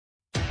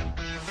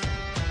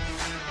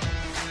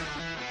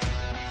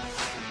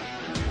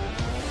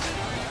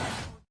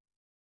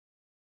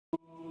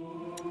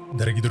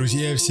Дорогие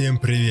друзья, всем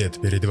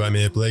привет! Перед вами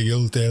A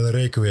Plague Tale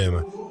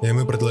Requiem, и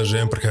мы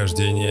продолжаем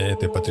прохождение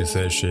этой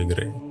потрясающей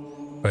игры.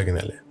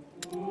 Погнали!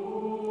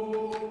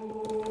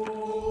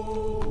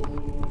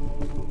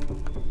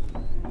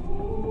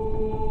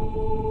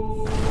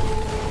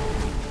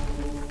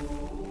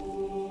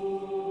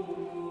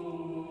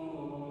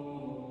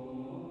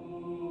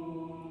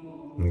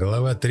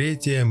 Глава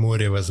 3.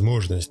 Море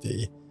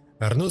возможностей.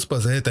 Арно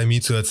спасает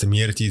Амицию от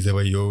смерти и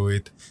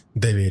завоевывает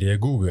доверие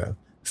Гуга.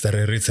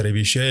 Старый рыцарь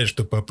обещает,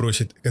 что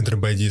попросит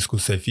контрабандистку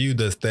Софию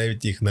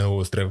доставить их на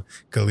остров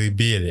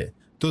Колыбели,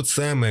 тот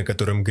самый, о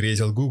котором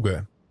грезил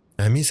Гуга.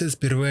 Амиция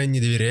сперва не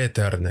доверяет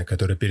Арно,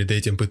 который перед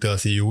этим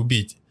пытался ее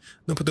убить,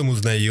 но потом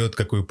узнает,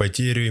 какую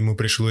потерю ему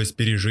пришлось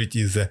пережить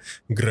из-за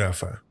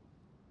графа.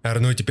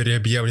 Арно теперь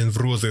объявлен в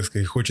розыск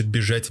и хочет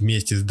бежать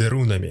вместе с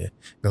Дерунами.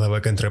 Глава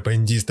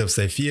контрабандистов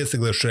София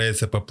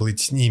соглашается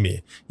поплыть с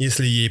ними,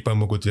 если ей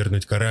помогут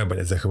вернуть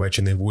корабль,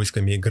 захваченный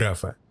войсками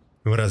графа.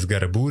 В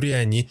разгар бури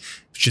они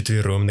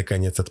вчетвером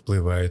наконец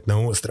отплывают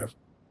на остров.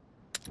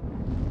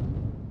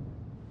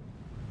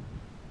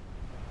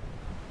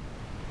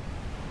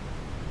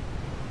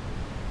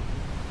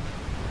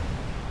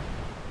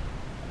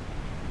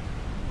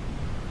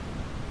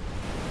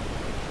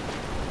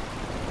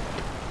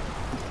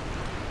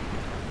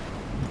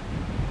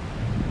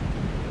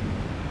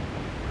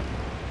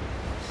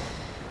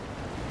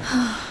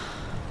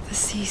 The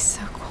sea's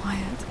so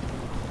quiet.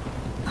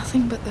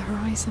 Nothing but the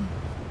horizon.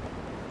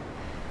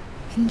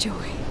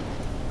 Enjoy.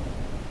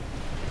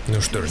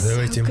 Ну что ж,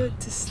 давайте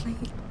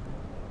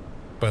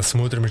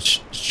посмотрим,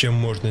 с чем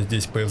можно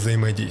здесь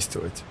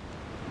повзаимодействовать.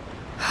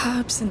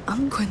 Herbs and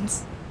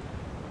unguents.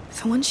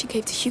 The one she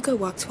gave to Hьюго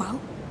worked well.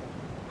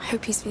 I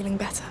hope he's feeling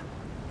better.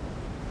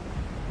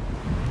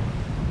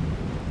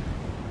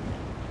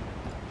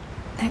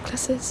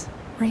 Necklaces,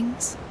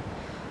 rings.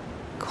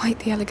 Quite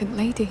the elegant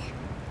lady.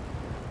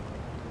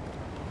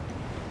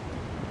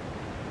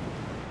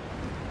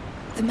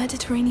 The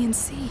Mediterranean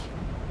Sea.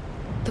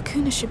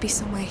 Lacuna should be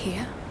somewhere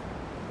here.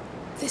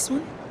 This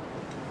one?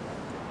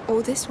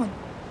 Or this one?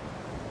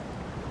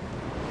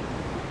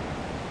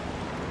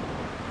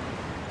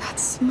 That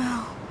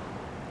smell.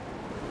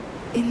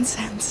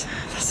 Incense.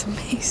 That's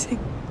amazing.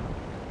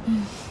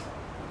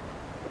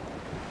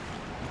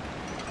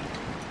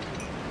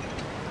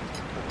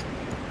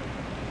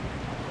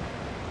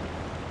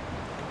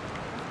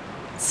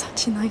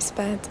 Such a nice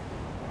bed.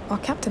 Our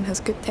captain has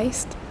good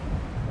taste.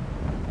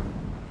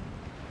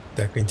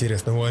 Так,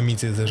 интересно, у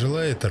Амиции зажила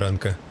эта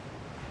ранка?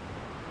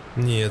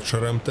 Нет,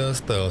 шрам-то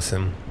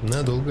остался.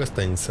 Надолго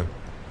останется.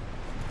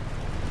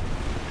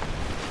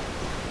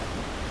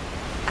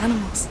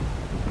 Animals.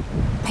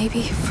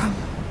 Maybe from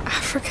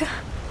Africa?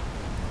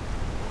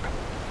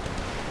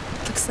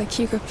 Looks like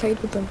Hьюго played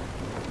with them.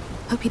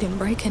 Hope he didn't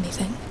break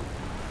anything.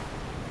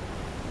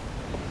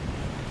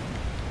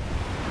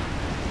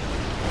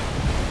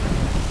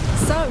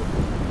 So,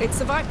 it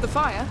survived the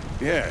fire?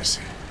 Yes,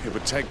 it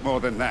would take more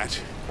than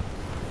that.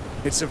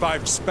 It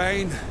survived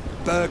Spain,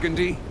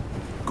 Burgundy,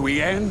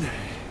 Guyenne.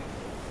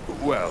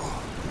 Well,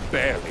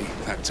 barely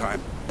that time.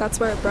 That's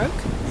where it broke?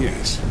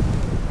 Yes.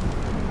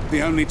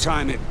 The only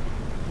time it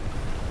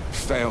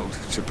failed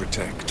to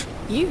protect.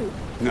 You?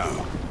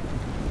 No.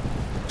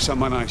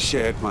 Someone I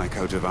shared my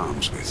coat of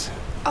arms with.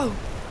 Oh.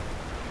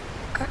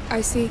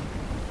 I see.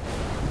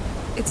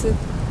 It's a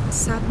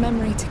sad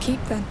memory to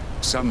keep then.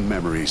 Some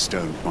memories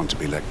don't want to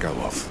be let go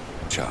of,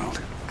 child.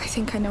 I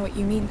think I know what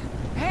you mean.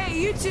 Hey,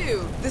 you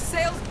two! The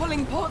sail's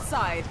pulling port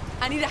side.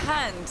 I need a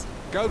hand.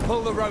 Go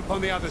pull the rope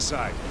on the other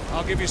side.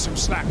 I'll give you some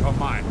slack on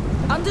mine.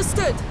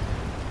 Understood.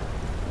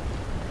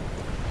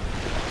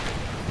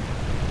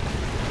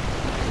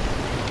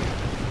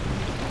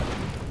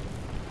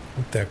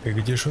 Так, и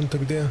где ж он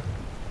тогда?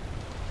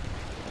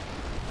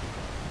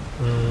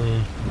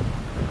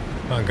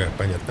 Ага,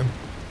 понятно.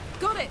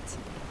 Got it.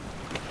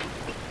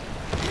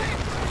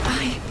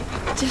 I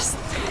just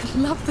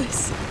love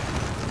this.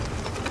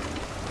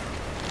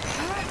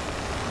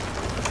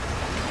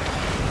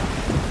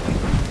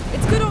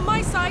 It's good on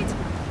my side.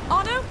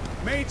 Arno?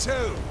 Me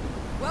too.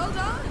 Well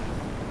done.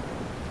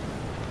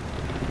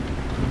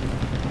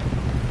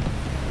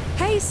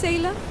 Hey,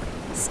 sailor.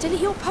 Still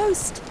at your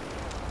post.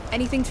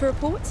 Anything to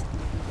report?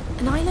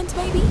 An island,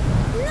 maybe?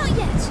 Not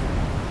yet.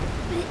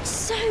 But it's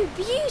so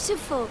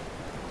beautiful.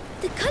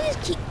 The colors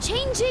keep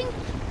changing,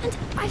 and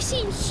I've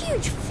seen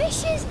huge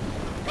fishes,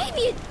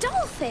 maybe a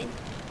dolphin.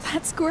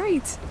 That's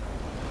great.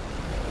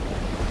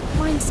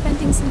 Mind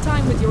spending some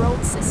time with your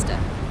old sister?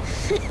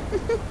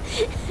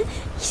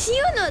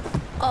 You're not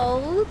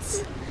old.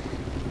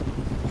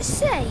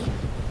 Say,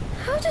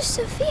 how does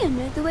Sophia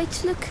know the way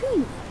to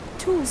Lacuna?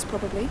 Tools,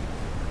 probably.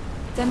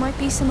 There might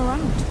be some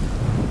around.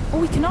 Or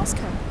we can ask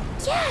her.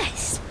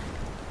 Yes.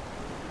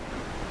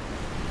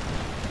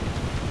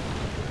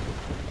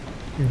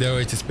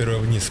 Давайте сперва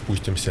вниз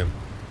спустимся.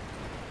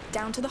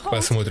 Down to the hold.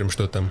 Посмотрим,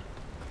 что там.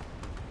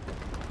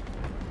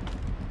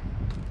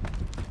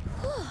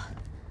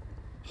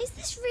 Is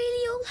this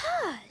really all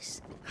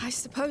hers? I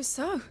suppose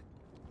so.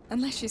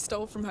 Unless she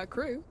stole from her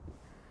crew.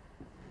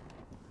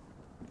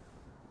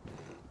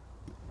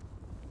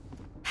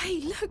 Hey,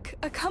 look,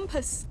 a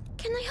compass.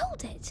 Can I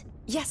hold it?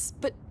 Yes,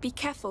 but be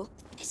careful.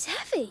 It's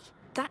heavy.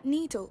 That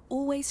needle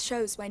always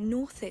shows where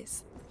north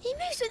is. It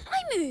moves when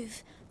I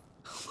move.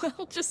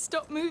 Well, just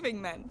stop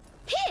moving then.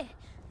 Here.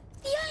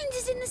 The island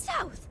is in the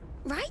south,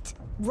 right?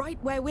 Right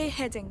where we're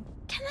heading.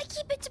 Can I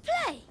keep it to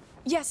play?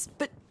 Yes,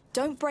 but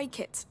don't break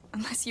it,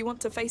 unless you want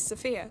to face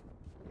Sophia.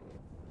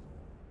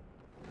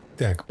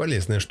 Так,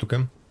 полезная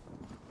штука.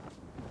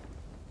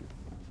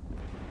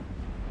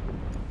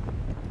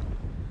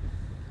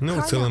 Ну,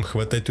 в целом,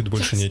 хватать тут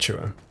больше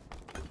нечего.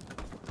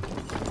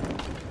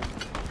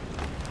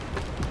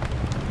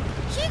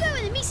 Hьюго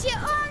and Amicia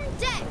on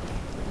deck.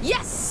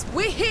 Yes,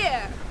 we're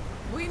here.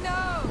 We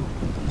know.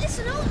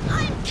 Listen all,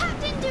 I'm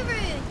Captain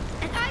Daroon,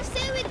 and I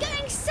say we're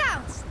going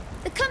south.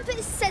 The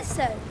compass says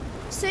so.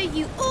 So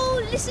you all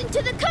listen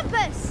to the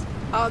compass.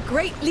 Our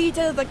great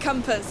leader, the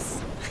compass.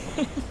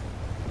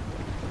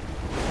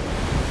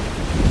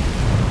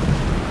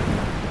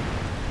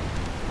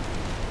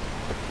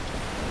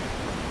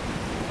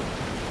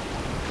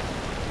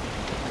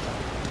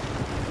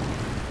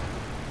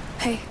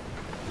 Hey.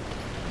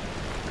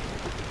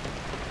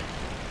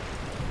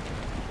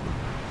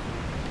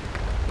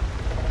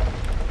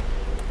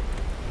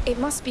 It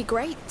must be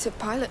great to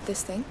pilot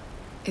this thing.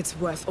 It's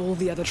worth all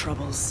the other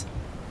troubles.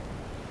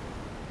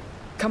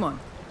 Come on,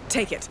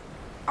 take it.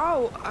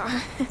 Oh,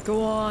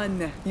 Go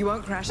on. You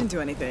won't crash into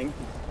anything.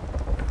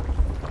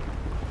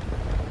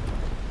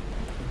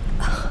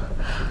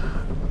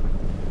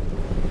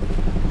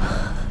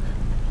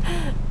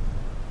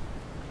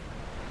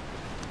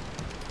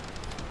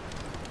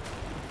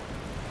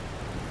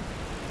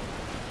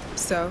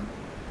 So?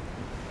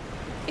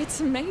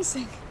 it's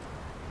amazing.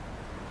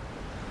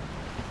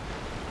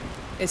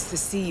 It's the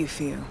sea you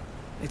feel.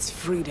 It's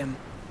freedom.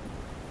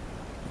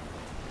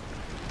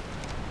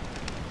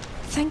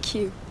 Thank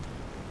you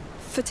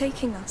for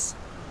taking us.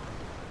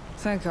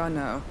 Thank God,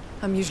 no.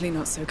 I'm usually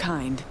not so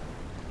kind.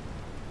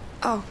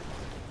 Oh,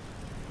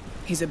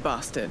 He's a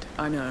bastard,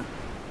 I know.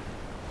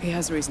 He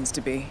has reasons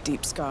to be.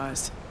 Deep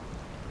scars.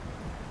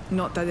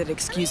 Not that it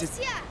excuses...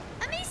 Amicia!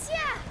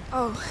 Amicia!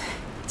 oh,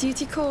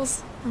 duty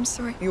calls. I'm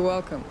sorry. You're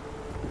welcome.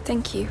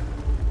 Thank you.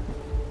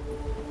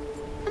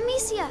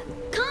 Amicia,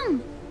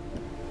 come!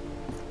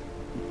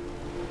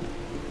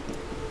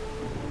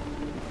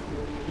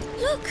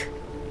 Look!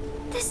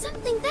 There's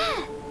something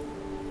there!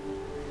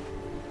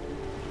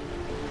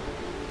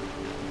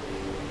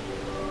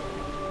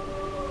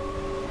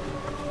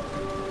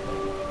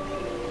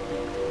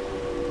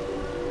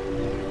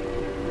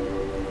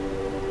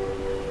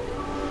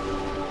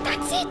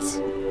 That's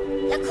it!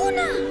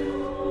 Laguna!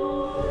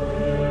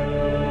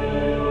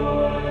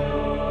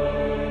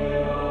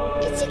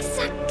 It's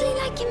exactly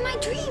like in my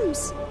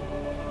dreams.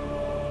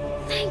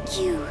 Thank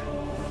you.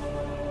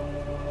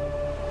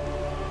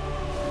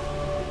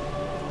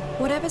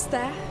 Whatever's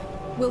there,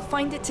 we'll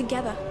find it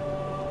together.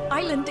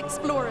 Island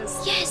explorers.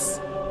 Yes!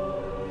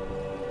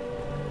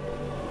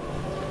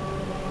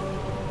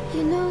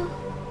 You know,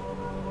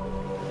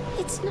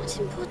 it's not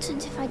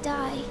important if I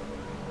die.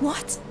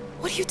 What?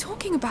 What are you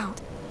talking about?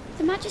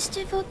 The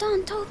Magister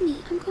Vaudan told me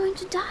I'm going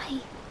to die.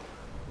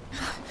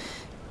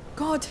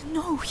 God,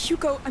 no,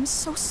 Hьюго, I'm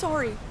so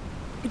sorry.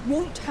 It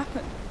won't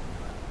happen.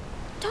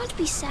 Don't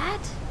be sad.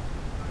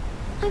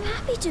 I'm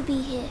happy to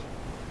be here.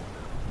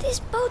 This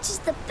boat is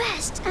the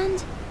best,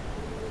 and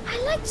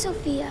I like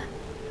Sophia.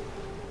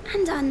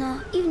 And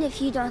Anna, even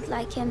if you don't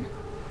like him.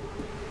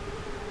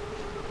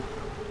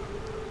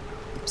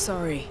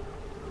 Sorry.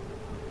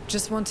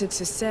 Just wanted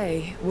to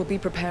say, we'll be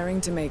preparing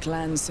to make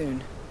land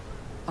soon.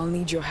 I'll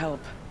need your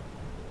help.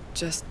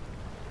 Just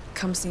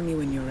come see me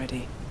when you're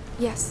ready.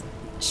 Yes,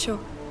 sure.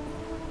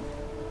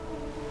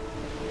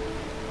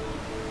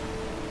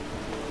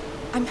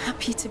 I'm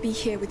happy to be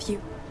here with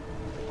you.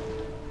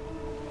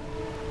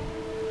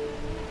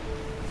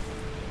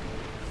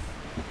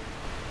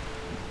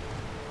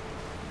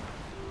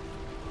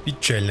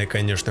 Печально,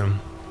 конечно.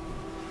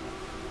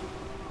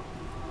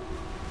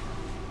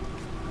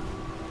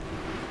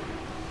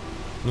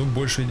 Ну,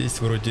 больше здесь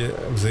вроде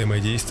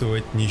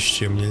взаимодействовать ни с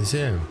чем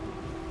нельзя.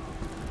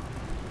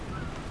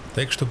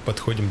 Так что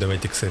подходим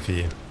давайте к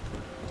Софии.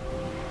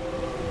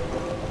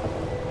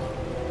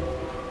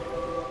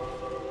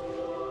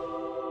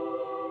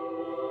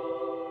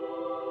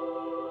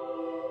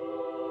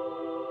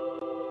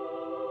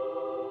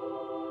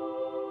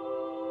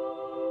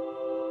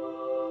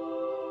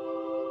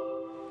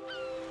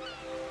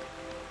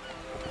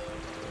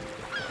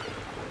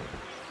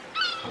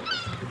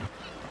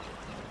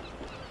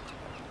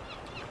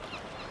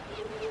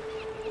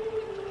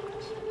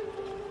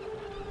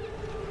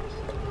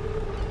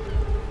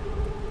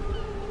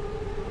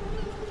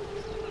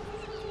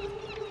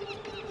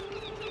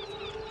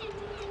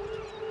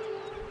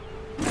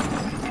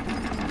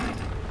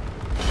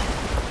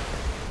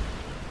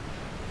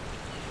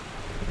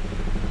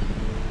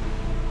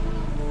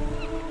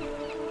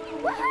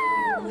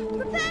 Woohoo!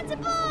 Prepare to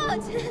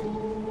board!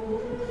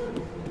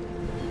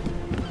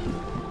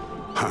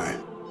 Hi.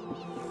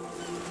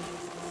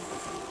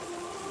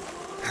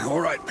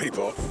 All right,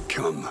 people,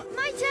 come.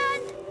 My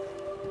turn!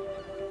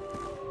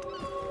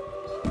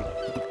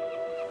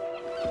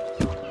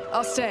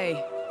 I'll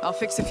stay. I'll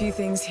fix a few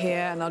things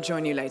here and I'll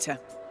join you later.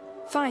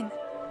 Fine.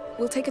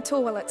 We'll take a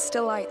tour while it's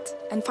still light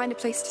and find a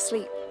place to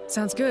sleep.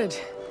 Sounds good.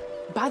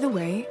 By the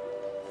way,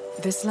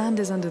 this land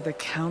is under the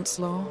Count's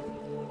law.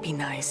 Be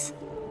nice.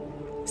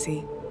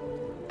 See?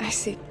 I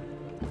see.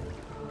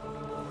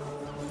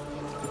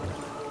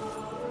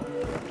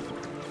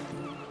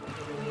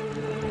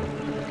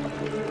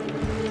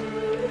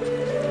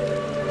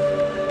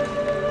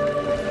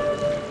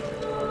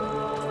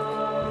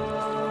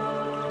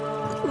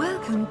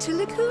 Welcome to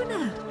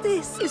Lacuna.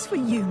 This is for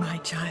you, my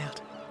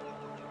child.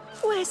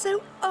 We're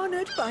so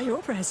honored by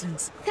your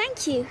presence.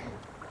 Thank you.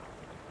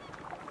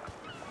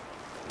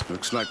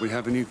 Looks like we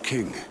have a new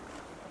king.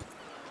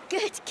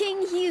 Good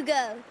King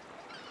Hьюго.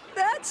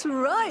 That's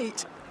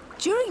right.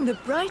 During the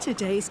brighter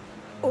days,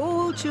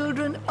 all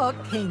children are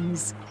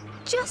kings.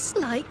 Just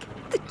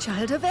like the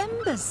Child of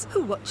Embers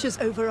who watches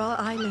over our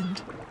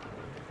island.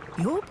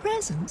 Your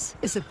presence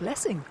is a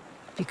blessing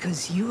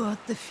because you are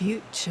the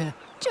future,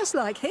 just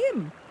like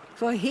him.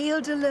 For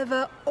he'll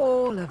deliver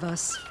all of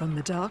us from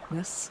the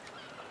darkness.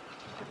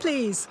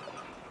 Please,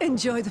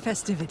 enjoy the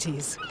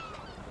festivities.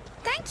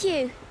 Thank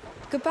you.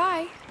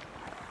 Goodbye.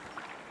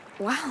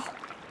 Wow.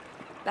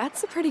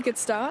 That's a pretty good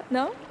start,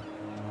 no?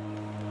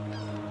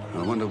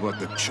 I wonder what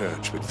the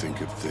church would think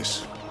of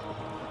this.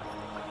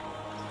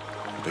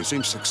 They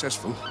seem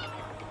successful.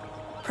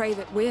 Pray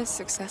that we're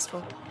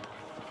successful.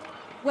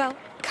 Well,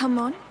 come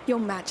on, Your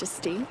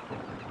Majesty.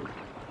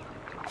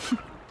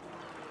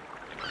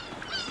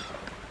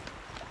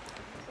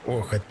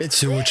 Ох, опять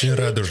все очень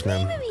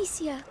радужно.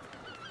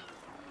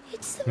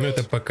 Но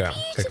это пока,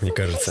 как мне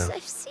кажется.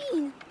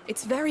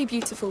 It's very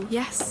beautiful,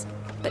 yes.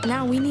 But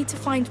now we need to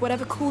find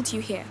whatever called you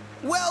here.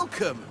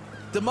 Welcome!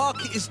 The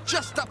market is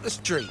just up the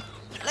street.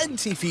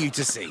 Plenty for you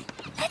to see.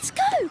 Let's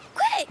go,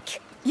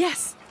 quick!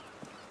 Yes.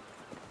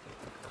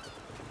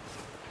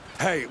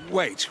 Hey,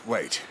 wait.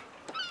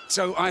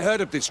 So I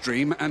heard of this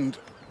dream and,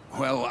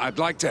 well, I'd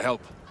like to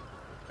help.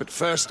 But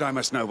first I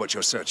must know what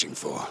you're searching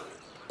for.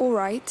 All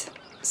right.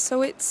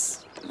 So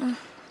it's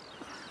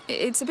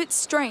a bit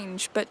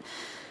strange, but,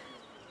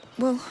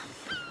 well,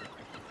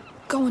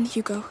 go on,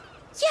 Hьюgo.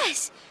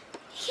 Yes!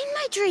 In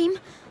my dream,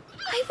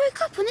 I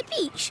woke up on a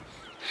beach,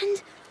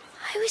 and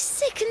I was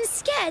sick and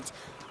scared.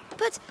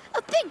 But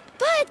a big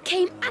bird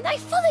came, and I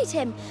followed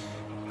him.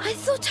 I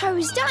thought I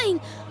was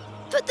dying,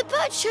 but the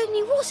bird showed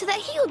me water that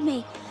healed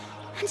me.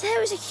 And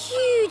there was a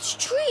huge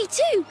tree,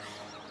 too.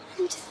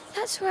 And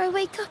that's where I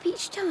wake up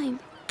each time.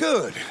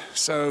 Good.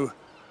 So,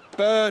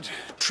 bird,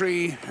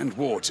 tree, and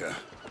water.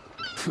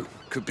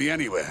 Could be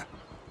anywhere.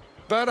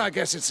 But I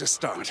guess it's a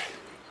start.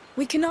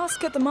 We can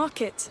ask at the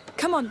market.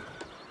 Come on.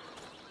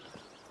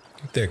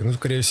 Так, ну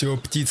скорее всего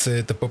птица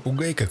это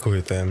попугай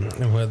какой-то,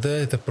 вода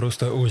это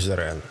просто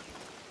озеро.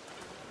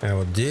 А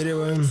вот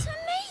дерево,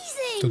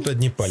 тут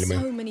одни пальмы.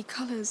 So many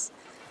colors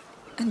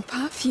and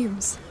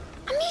perfumes.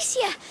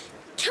 Amicia,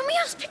 can we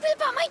ask people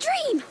about my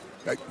dream?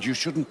 You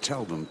shouldn't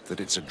tell them that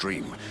it's a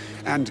dream.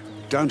 And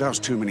don't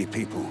ask too many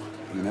people.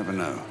 You never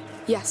know.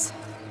 Yes,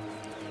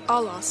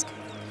 I'll ask.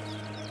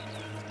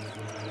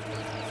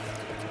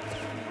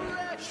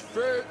 Fresh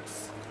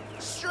fruits,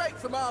 straight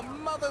from our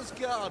mother's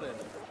garden.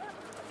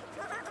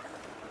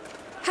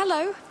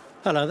 Hello.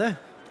 Hello there.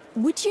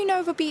 Would you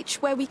know of a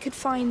beach where we could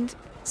find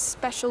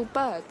special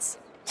birds?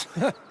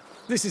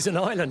 This is an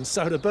island,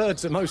 so the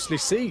birds are mostly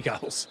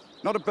seagulls.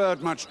 Not a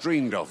bird much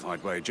dreamed of,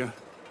 I'd wager.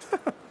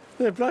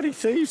 They're bloody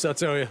thieves, I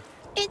tell you.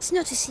 It's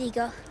not a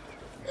seagull.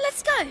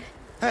 Let's go.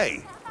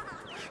 Hey,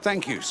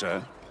 thank you,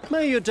 sir.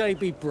 May your day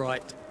be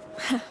bright.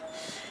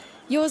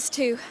 Yours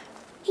too.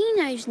 He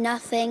knows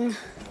nothing.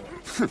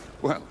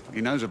 Well, he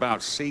knows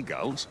about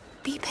seagulls.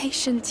 Be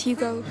patient,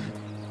 Hьюго.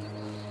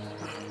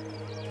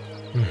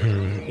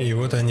 И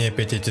вот они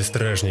опять эти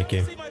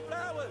стражники.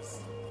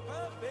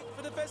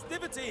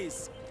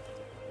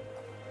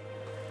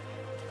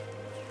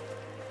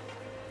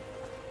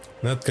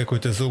 Надо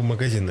какой-то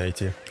зоомагазин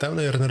найти. Там,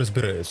 наверное,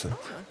 разбираются.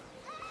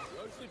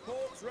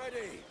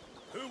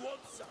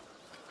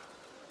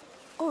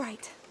 All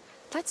right,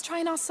 let's try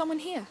and ask someone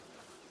here.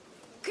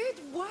 Good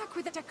work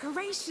with the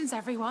decorations,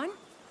 everyone.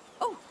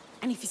 Oh,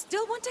 and if you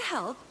still want to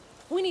help,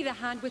 we need a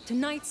hand with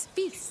tonight's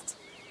feast.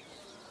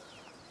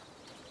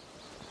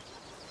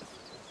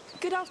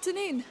 Good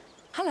afternoon.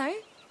 Hello.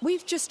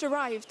 We've just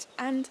arrived,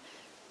 and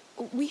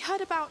we heard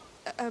about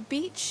a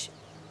beach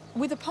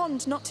with a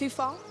pond not too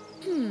far.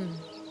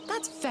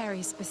 That's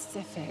very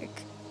specific.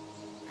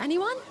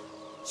 Anyone?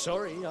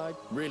 Sorry, I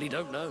really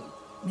don't know.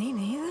 Me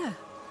neither.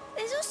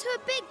 There's also a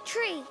big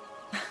tree.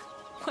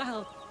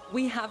 Well,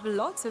 we have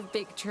lots of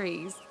big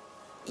trees.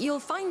 You'll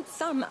find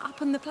some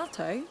up on the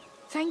plateau.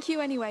 Thank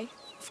you anyway.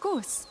 Of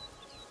course.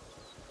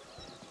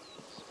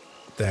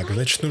 Так,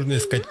 значит, нужно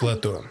искать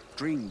плато.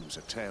 Dreams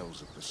are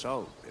tales of the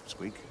soul,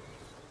 Pipsqueak,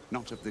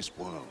 not of this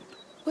world.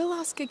 We'll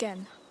ask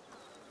again.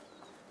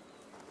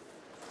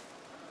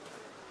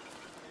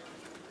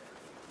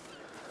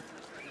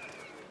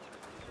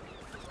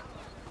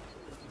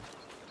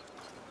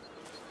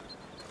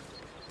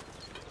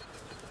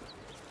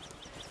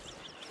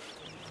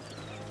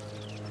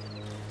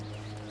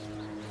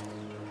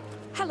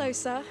 Hello,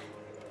 sir.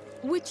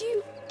 Would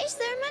you... Is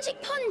there a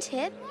magic pond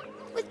here?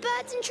 With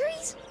birds and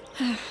trees?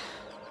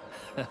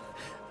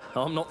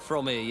 I'm not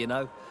from here, you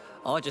know.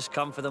 I just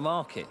come for the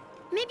market.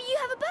 Maybe you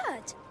have a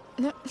bird?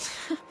 No.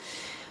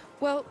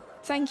 Well,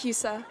 thank you,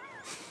 sir.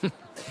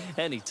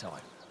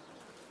 Anytime.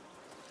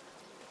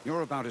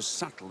 You're about as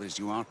subtle as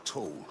you are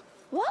tall.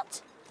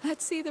 What?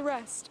 Let's see the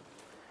rest.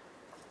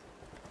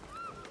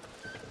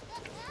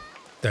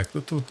 Так,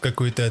 тут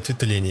какое-то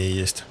ответвление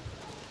есть.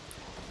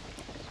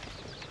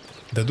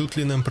 Дадут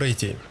ли нам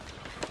пройти?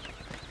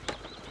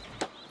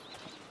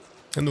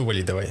 Ну,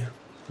 вали давай.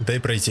 Дай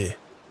пройти.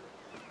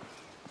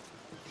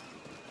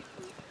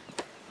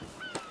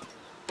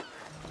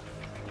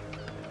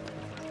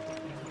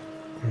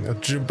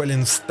 Вот же,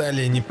 блин,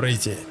 встали, не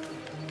пройти.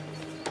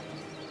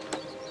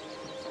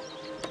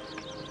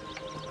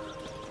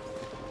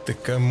 Да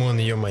камон,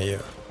 ё-моё.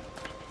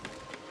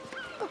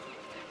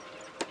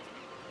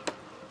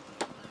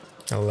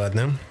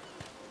 Ладно.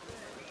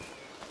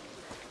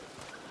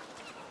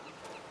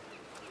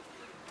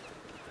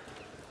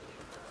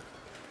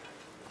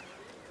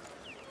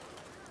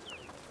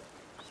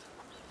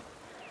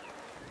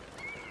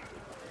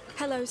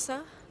 Hello,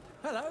 sir.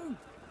 Hello.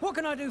 What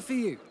can I do for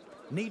you?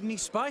 Need any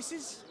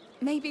spices?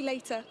 Maybe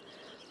later.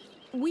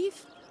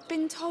 We've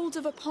been told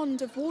of a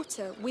pond of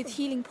water with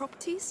healing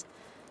properties.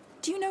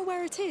 Do you know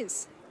where it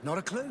is? Not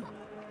a clue.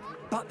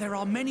 But there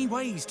are many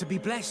ways to be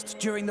blessed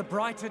during the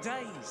brighter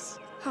days.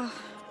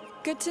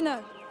 Good to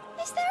know.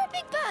 Is there a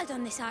big bird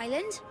on this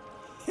island?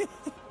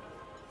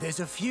 There's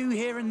a few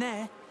here and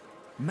there.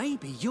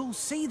 Maybe you'll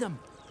see them.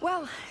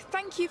 Well,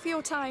 thank you for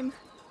your time.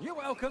 You're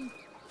welcome.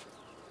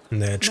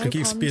 Да,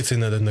 каких специй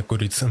надо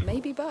накуриться?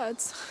 Maybe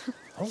birds.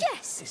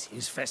 Yes! This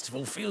year's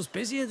festival feels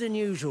busier than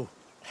usual.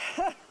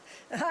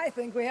 I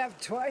think we have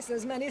twice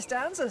as many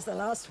stands as the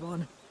last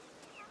one.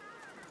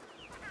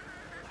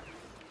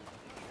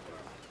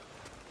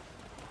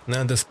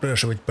 Надо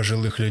спрашивать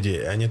пожилых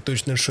людей, они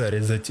точно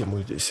шарят за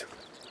тему здесь.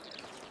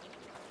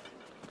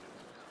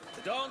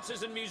 The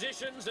dancers and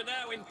musicians are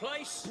now in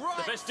place.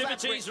 The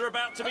festivities are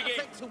about to begin.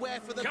 Perfect to wear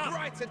for the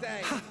brighter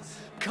days.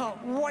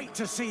 Can't wait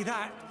to see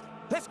that.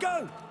 Let's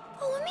go!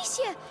 Oh,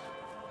 Amicia,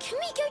 can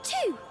we go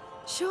too?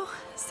 Sure,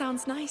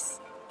 sounds nice.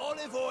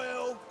 Olive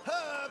oil,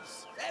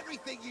 herbs,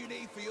 everything you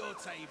need for your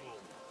table.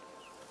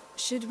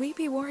 Should we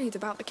be worried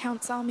about the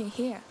Count's army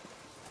here?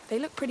 They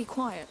look pretty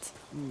quiet.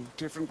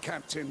 Different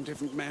captain,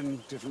 different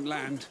men, different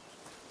land.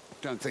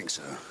 Don't think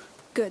so.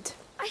 Good.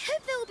 I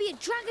hope there will be a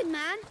dragon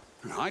man.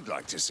 I'd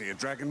like to see a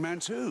dragon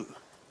man too.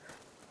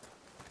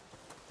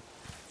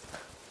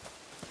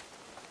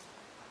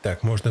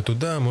 Так, можно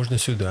туда, можно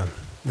сюда.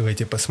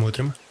 Давайте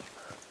посмотрим.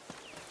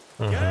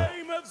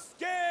 Game of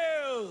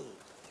skill!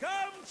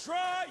 Come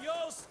try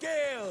your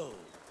skill!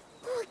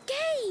 Oh, a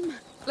game!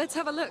 Let's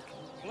have a look.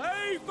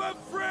 Play for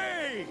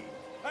free!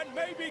 And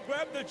maybe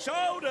grab the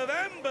Child of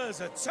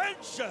Ember's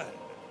attention!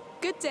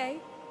 Good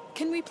day.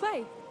 Can we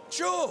play?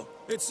 Sure,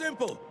 it's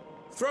simple.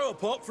 Throw a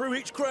pot through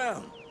each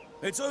crown.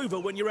 It's over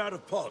when you're out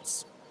of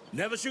pots.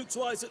 Never shoot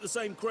twice at the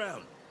same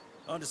crown.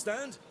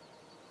 Understand?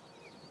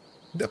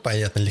 Да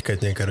понятно,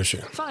 легкотня,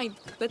 короче. Fine.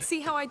 Let's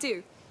see how I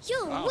do.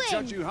 You'll I'll win!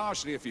 judge you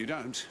harshly if you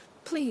don't.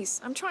 Please,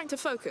 I'm trying to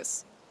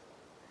focus.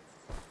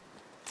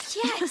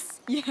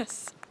 Yes!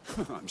 Yes.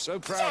 I'm so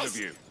proud of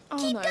you. Oh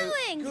Keep no.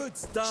 going! Good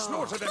start.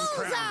 Slaughter them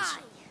crowns.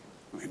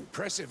 Bullseye!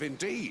 Impressive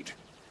indeed.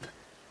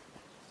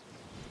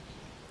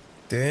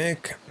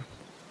 Так.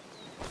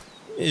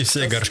 И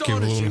все горшки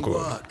в лунку.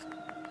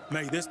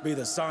 May this be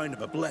the sign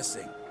of a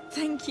blessing.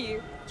 Thank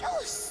you.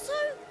 You're so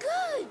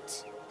good!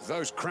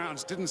 Those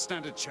crowns didn't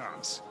stand a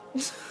chance.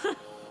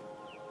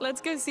 Let's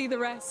go see the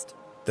rest.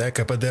 Так,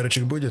 а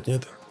подарочек будет,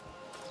 нет?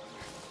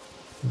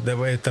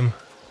 Давай там...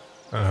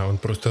 Ага, он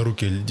просто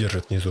руки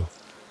держит внизу.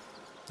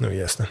 Ну,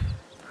 ясно.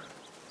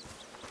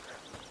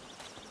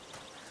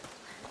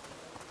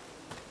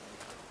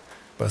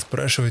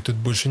 Поспрашивать тут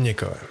больше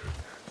некого.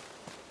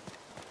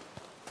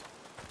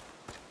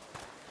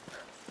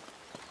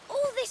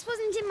 All this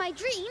wasn't in my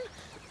dream,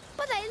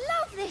 but I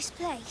love this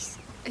place.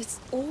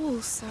 It's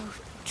all so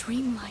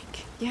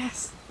dreamlike.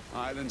 Yes.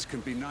 Islands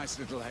can be nice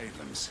little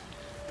havens,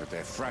 but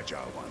they're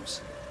fragile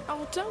ones.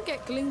 Oh, don't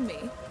get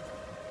gloomy.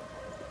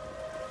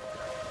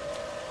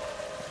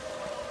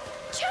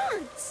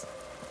 Chance!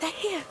 They're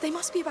here. They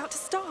must be about to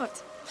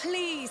start.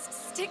 Please,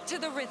 stick to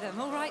the rhythm,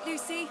 all right,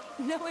 Lucy?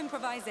 No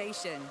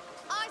improvisation.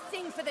 I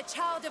sing for the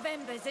Child of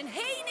Embers, and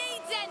he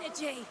needs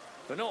energy.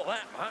 But not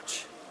that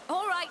much.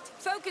 All right,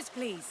 focus,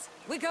 please.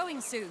 We're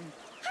going soon.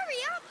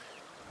 Hurry up!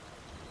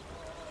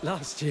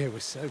 Last year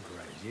was so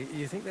great.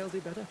 You think they'll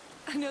do better?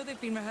 I know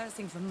they've been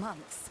rehearsing for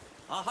months.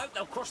 I hope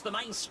they'll cross the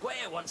main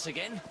square once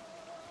again.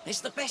 It's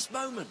the best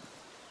moment.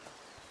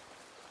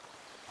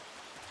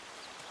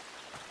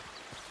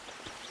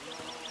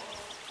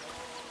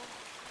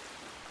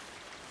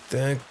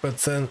 Так,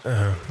 пацан...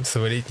 Ага,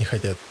 свалить не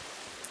хотят.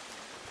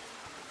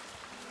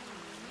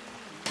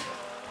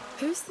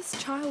 Who's this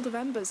Child of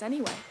Embers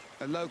anyway?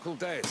 A local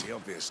deity,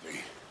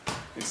 obviously.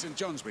 It's St.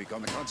 John's Week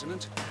on the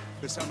continent,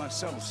 the summer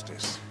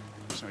solstice.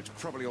 so it's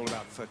probably all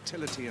about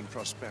fertility and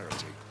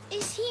prosperity.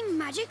 Is he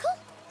magical?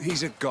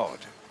 He's a god.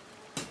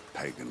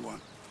 Pagan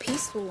one.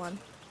 Peaceful one.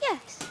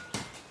 Yes.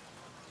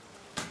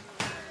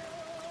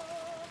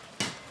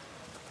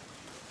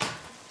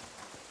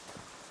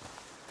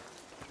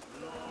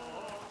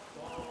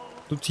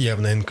 Тут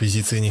явно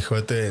инквизиции не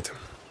хватает.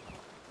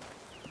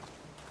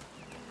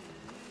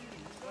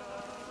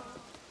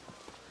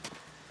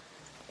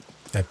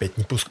 Опять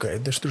не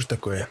пускает, да что ж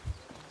такое?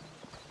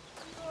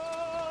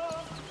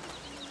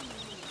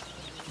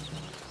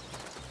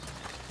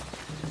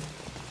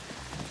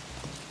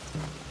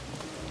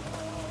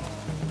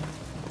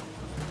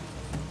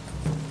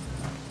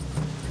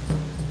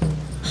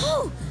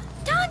 Oh,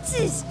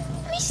 dances!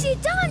 Monsieur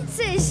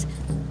dances!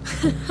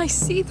 I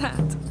see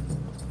that.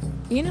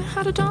 You know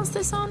how to dance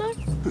this, Arno?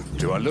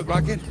 Do I look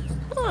like it?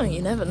 Oh,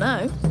 you never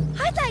know.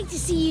 I'd like to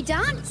see you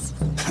dance.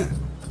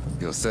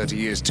 You're 30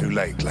 years too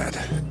late, lad.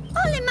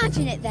 I'll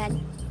imagine it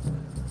then.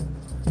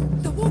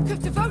 The walk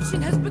of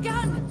devotion has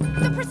begun.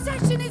 The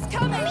procession is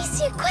coming.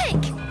 Monsieur, quick!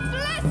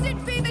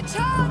 Blessed be the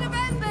child of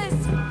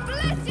embers.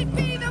 Blessed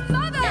be the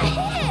mother. They're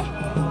here.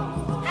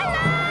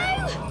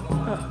 Hello.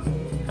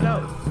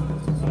 Hello.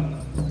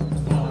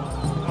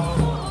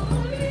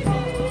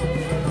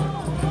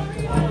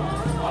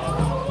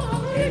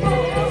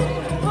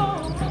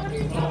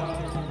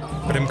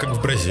 Прям как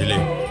в Бразилии.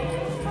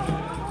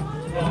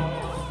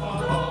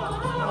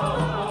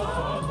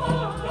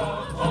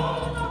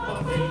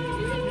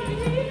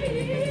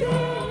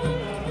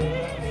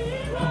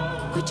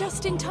 We're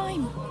just in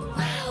time.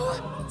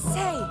 Wow.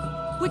 Say,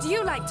 would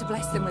you like to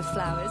bless them with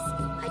flowers?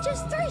 I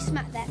just throw some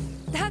at them.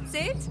 That's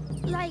it?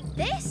 Like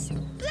this?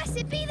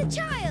 Blessed be the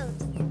child.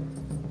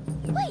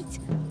 Wait,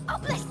 I'll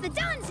bless the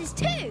dancers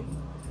too.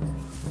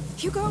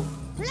 Hugo?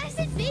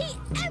 Blessed be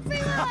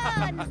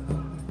everyone.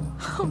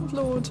 Oh,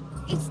 Lord.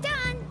 It's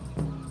done.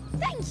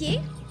 Thank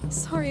you.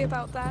 Sorry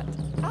about that.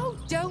 Oh,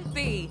 don't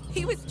be.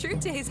 He was true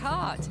to his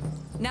heart.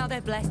 Now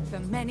they're blessed for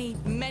many,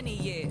 many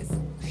years.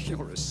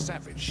 You're a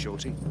savage,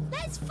 Shorty.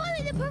 Let's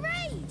follow the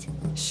parade.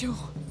 Sure.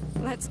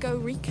 Let's go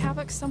wreak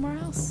havoc somewhere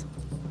else.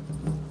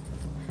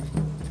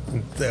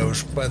 Да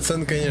уж,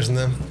 пацан,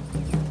 конечно,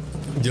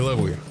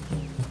 деловой.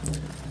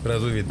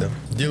 Сразу видно.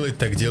 Делает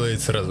так, делает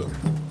сразу.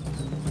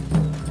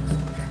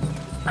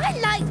 I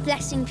like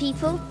blessing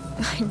people.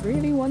 I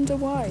really wonder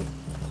why.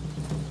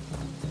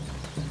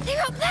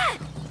 They're up there.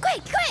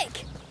 Quick,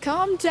 quick.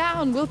 Calm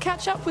down. We'll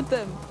catch up with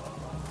them.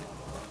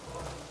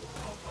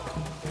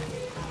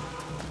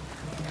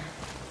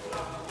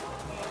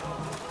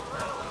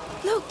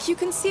 Look, you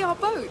can see our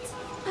boat.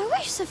 I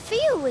wish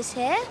Sophia was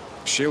here.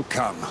 She'll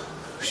come.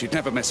 She'd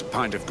never miss a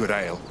pint of good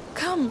ale.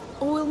 Come,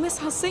 or we'll miss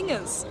our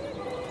singers.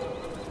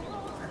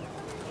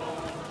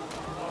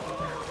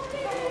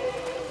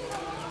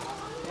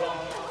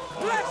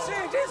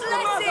 Blessed is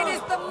Blessed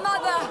is the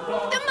mother.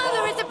 The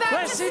mother is about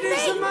Blessed to speak.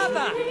 is the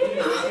mother!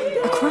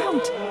 A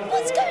crowd.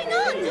 What's going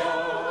on?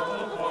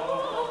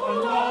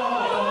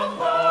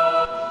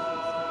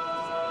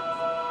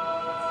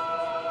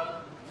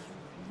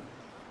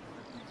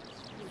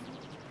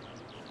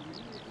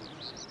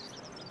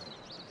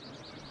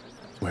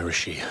 Where is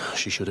she?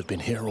 She should have been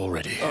here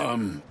already.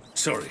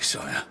 Sorry,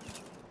 sire.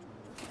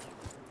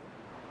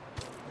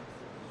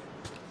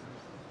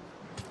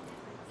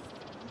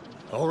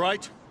 All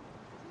right?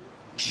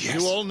 Yes.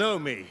 You all know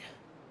me.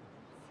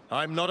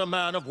 I'm not a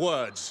man of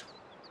words.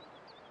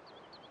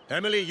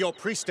 Emily, your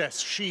priestess,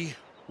 she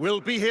will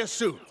be here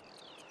soon.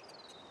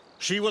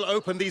 She will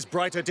open these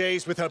brighter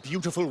days with her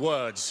beautiful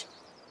words.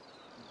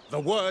 The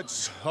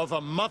words of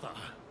a mother.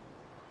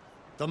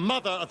 The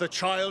mother of the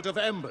child of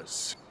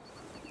embers.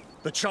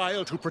 The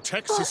child who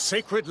protects his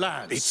sacred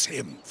lands. It's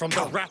him. From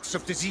the rats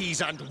of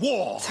disease and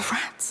war. The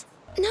rats.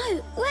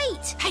 No,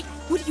 wait. Hey,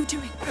 what are you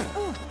doing?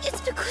 It's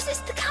because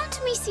it's the Count,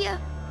 Amicia.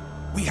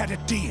 We had a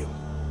deal.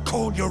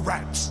 Call your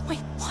rats. Wait,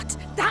 what?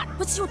 That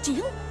was your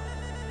deal?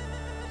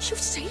 You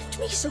saved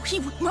me so he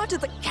would murder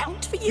the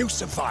Count for you? You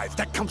survived.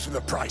 That comes with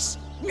a price.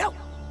 No!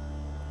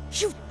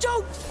 You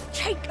don't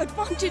take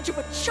advantage of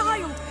a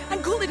child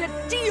and call it a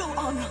deal,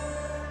 Anna!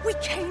 We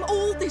came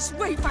all this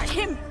way for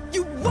him!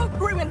 You won't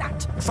ruin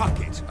that! Fuck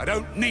it. I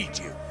don't need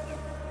you.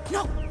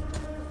 No!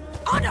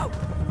 Anna!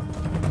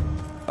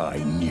 I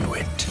knew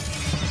it.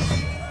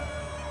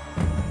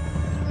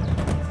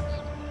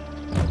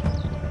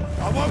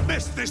 I won't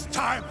miss this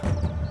time.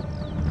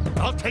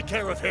 I'll take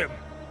care of him.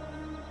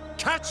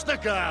 Catch the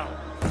girl!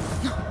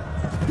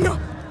 No!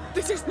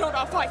 This is not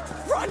our fight!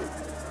 Run!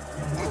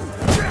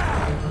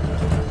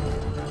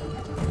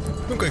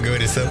 Ну, как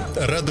говорится,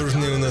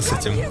 радужные у нас с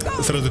этим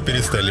сразу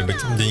перестали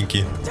быть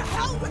деньки. To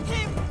hell with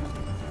him!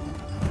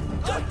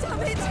 God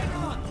damn it!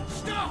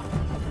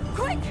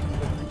 Quick!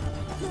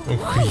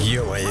 Ух,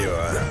 ё-моё.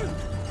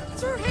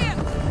 Through here!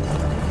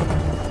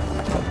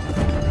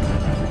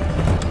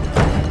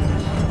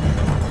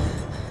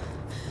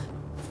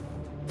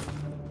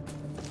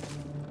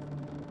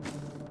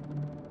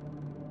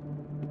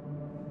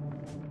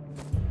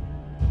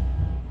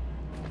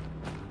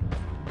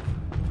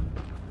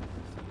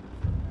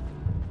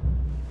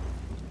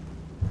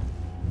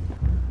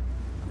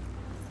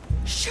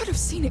 Should have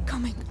seen it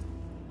coming.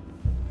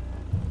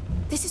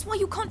 This is why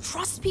you can't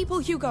trust people,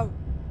 Hьюго.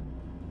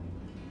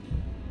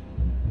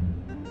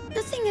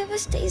 Nothing ever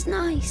stays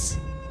nice.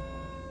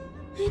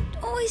 It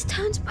always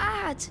turns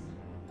bad.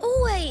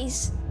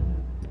 Always.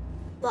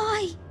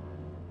 Why?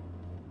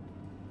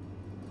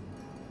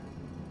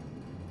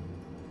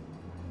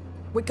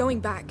 We're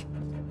going back.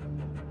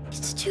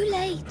 It's too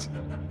late.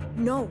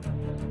 No.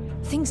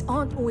 Things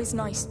aren't always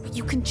nice, but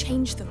you can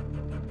change them.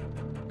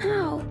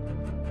 How?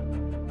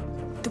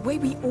 The way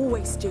we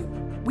always do.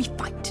 We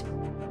fight.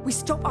 We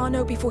stop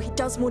Arno before he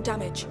does more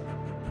damage.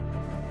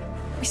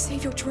 We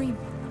save your dream.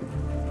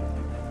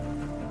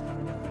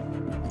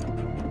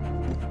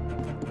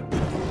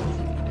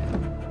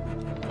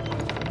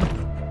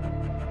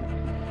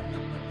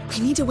 We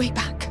need a way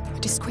back. A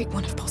discreet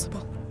one if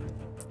possible.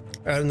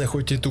 Арно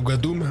хоть и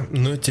тугодум,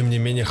 но тем не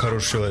менее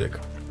хороший человек.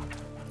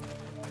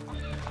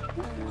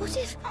 What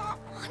if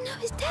Arno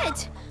is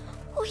dead?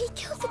 Or he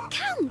killed the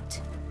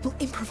Count? We'll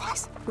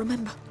improvise,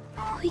 remember.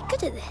 Are we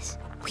good at this?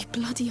 We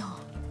bloody are.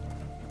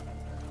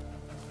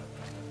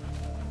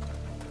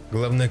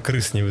 Главное,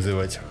 крыс не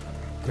вызывать.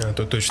 А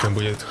то точно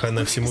будет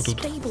хана всему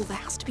тут.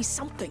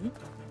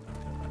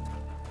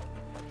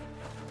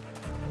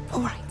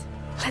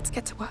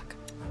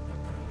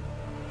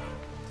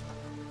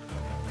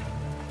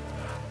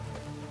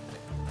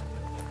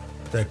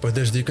 Так,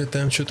 подожди-ка,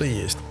 там что-то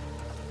есть.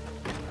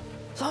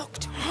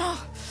 Locked.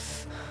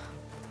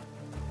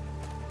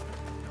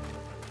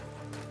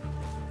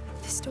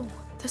 This door.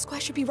 The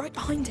square should be right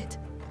behind it.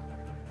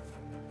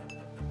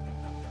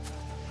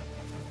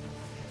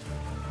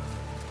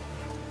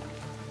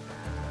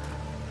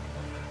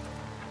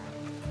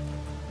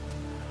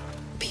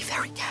 Be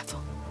very careful.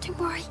 Don't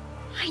worry,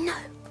 I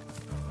know.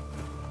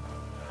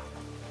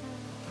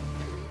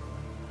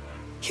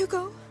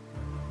 Hьúgo?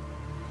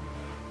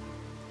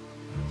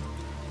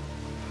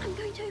 I'm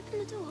going to open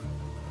the door.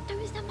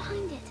 Don't stand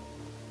behind it.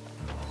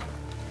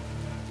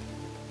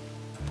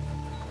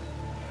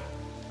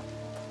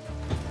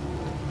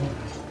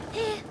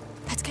 Here.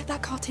 Let's get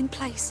that cart in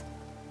place.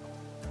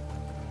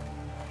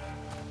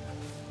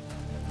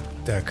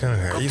 Так,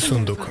 ага, и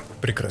сундук.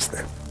 Прекрасно.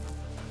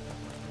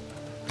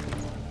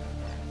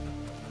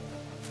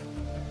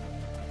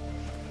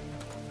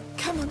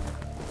 Come on.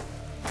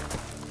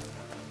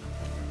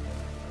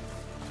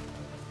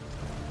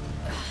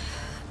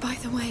 By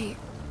the way,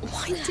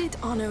 why did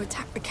Arno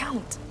attack the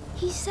Count?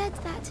 He said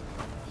that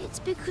it's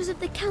because of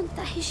the Count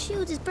that his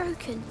shield is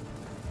broken.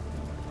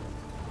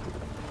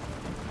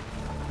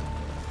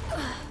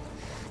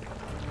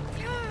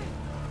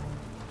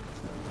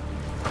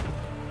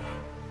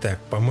 Так,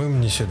 по-моему,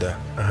 не сюда.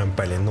 Ага,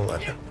 блин, ну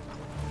ладно.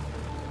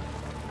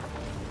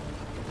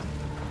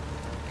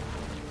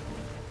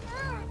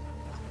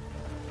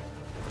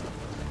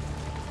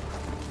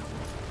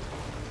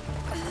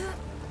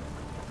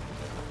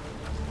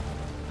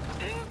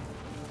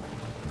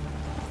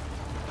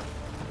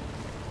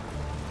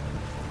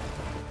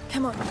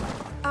 Come on,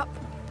 up,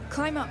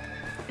 climb up.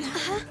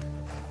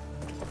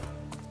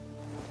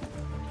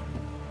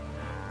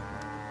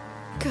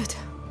 Good.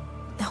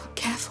 Now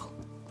careful.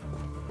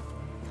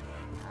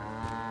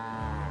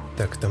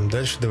 Так, там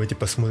дальше. Давайте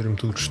посмотрим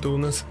тут, что у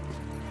нас.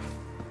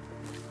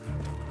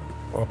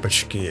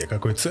 Опачки,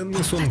 какой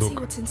ценный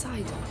сундук.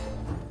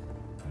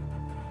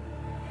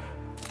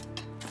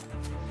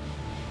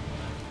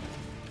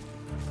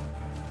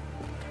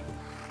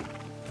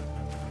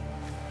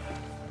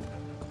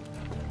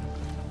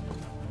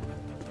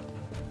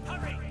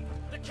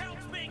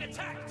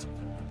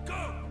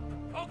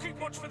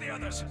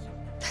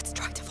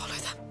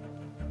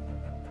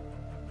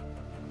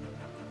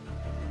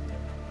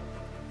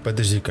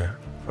 Подожди-ка.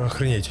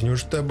 Охренеть, у него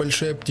же та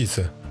большая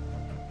птица.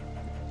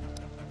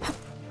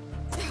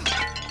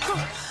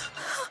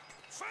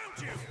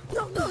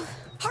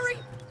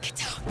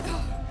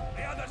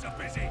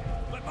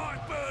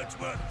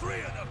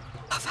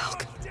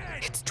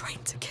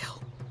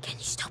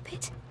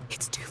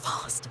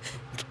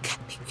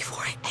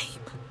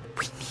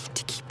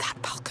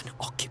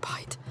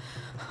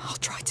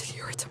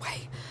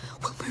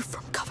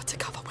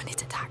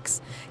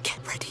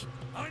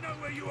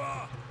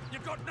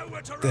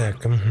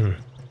 Так, угу.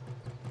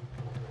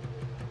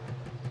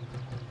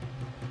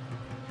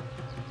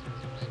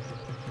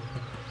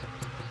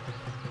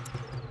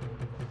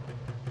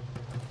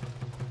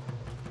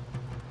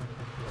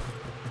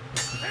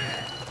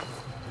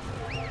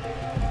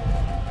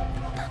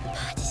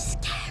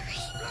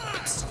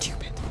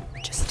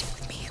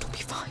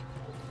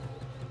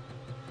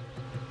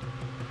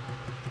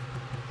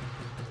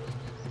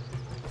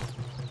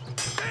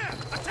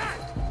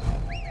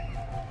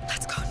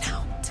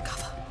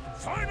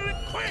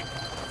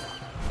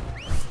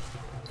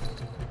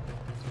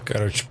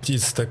 Короче,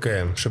 птица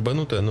такая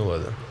шибанутая, ну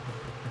ладно.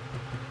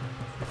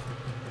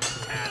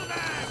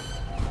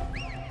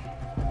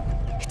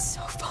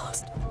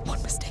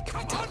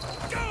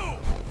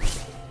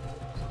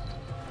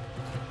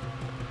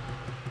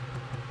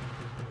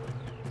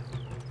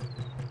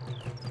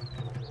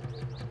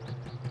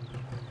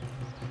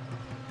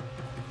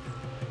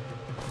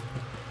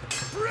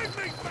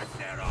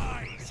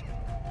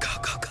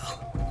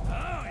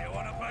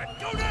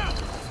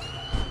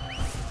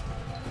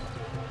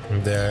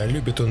 Да,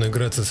 любит он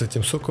играться с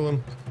этим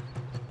соколом.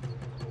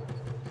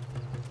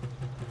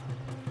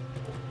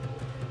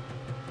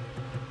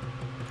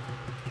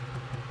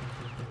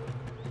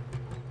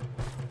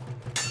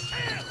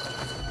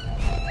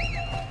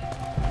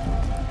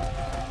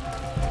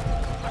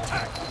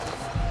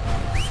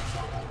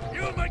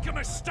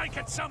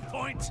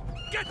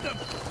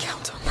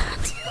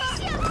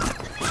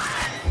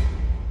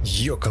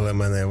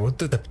 Ёкаламана,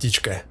 вот эта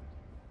птичка.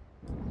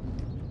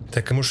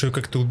 Так, а может ее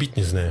как-то убить,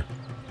 не знаю.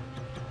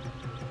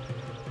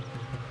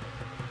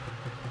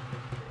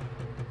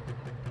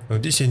 Вот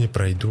здесь я не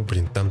пройду,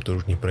 блин, там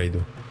тоже не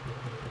пройду.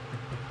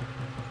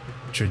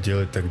 Что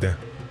делать тогда?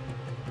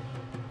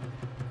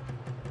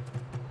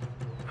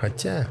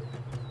 Хотя...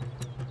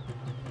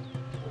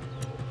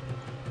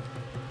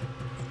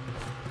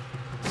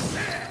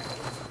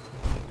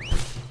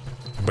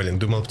 Блин,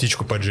 думал,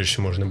 птичку поджечь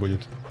можно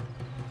будет.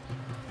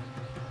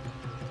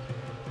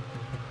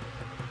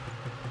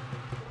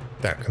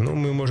 Так, ну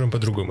мы можем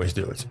по-другому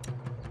сделать.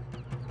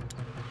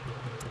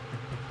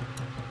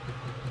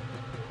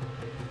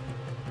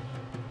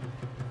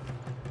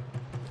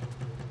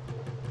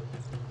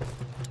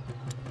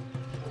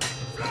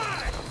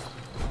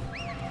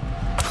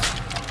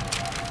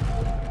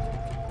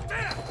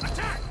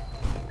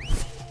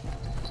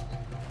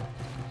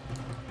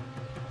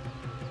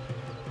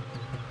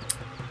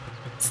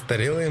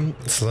 Стрелы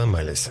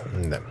сломались,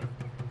 да.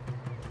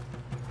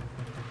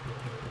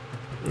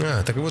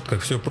 А, так вот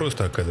как все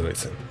просто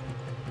оказывается.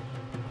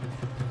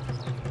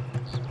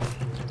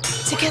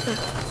 Together.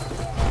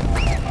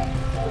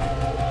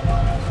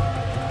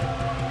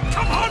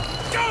 Come on,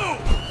 go!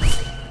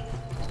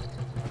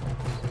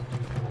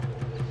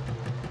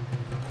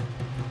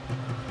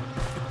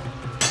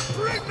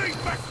 Bring me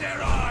back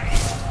their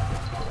eyes!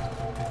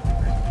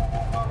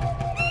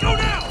 Go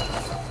now!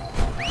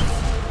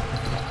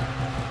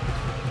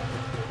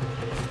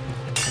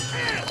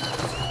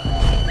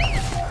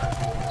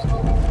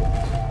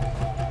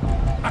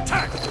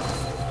 Attack!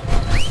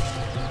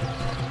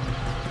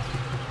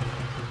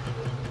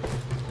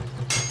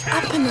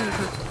 Up and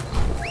over.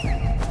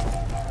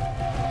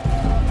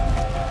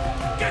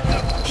 Get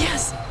them!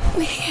 Yes,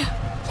 we're here.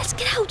 Let's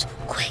get out,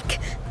 quick.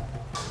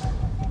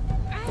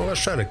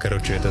 Лошары,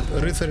 короче, этот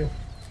рыцарь.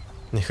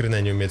 Ни хрена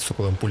не умеет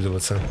соколом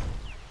пользоваться.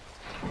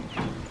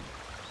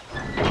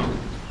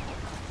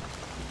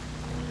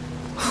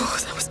 Oh,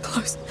 that was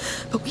close,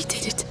 but we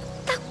did it.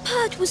 That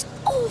bird was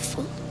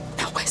awful.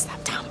 Now where's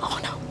that damn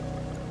Arno?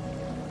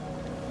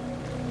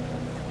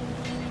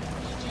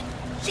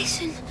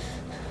 Listen,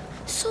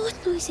 sword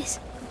noises.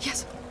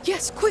 Yes,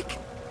 yes, quick.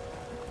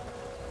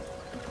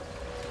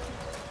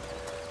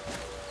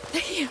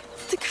 They're here.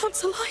 The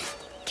Count's alive.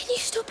 Can you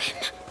stop him?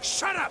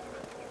 Shut up!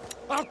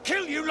 I'll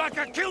kill you like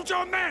I killed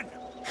your men!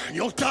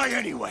 You'll die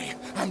anyway.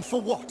 And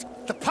for what?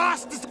 The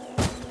past is...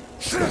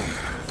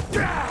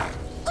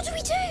 What do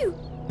we do?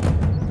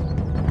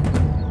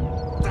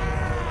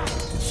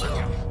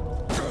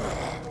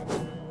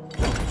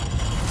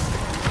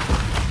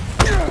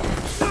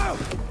 No!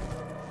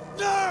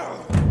 No!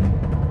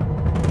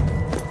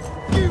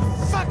 You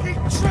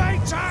fucking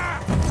traitor!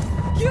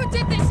 You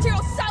did this to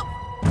yourself!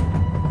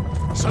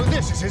 So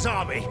this is his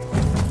army?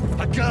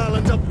 A girl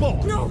and a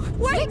boy? No,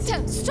 wait!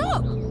 Victor,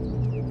 stop!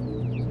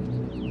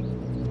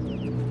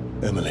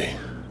 Emily.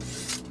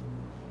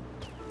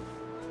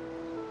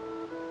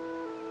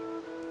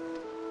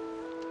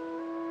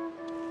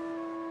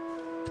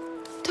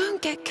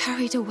 Don't get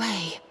carried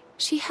away.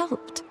 She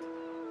helped.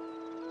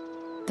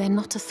 They're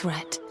not a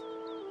threat.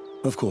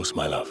 Of course,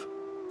 my love.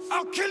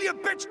 I'll kill you,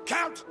 bitch,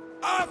 Count!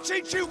 I'll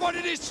teach you what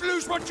it is to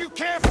lose what you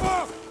care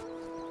for!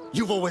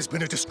 You've always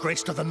been a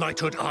disgrace to the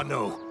knighthood,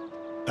 Arnaud.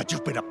 But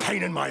you've been a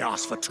pain in my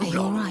ass for too long. Are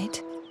you all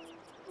right?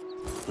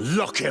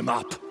 Lock him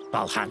up.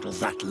 I'll handle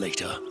that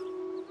later.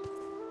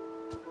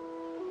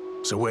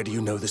 So where do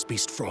you know this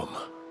beast from?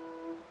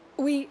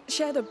 We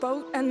shared a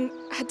boat and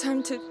had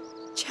time to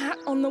chat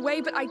on the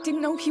way, but I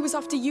didn't know he was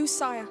after you,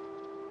 sire.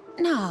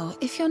 Now,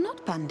 if you're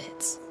not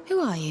bandits, who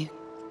are you?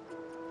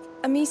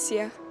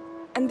 Amicia.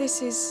 And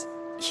this is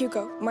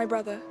Hьюго, my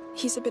brother.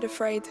 He's a bit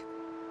afraid.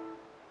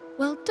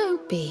 Well,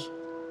 don't be.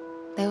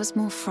 There was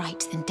more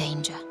fright than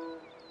danger.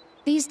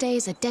 These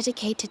days are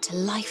dedicated to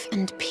life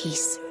and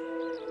peace.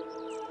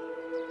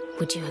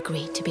 Would you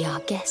agree to be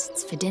our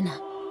guests for dinner?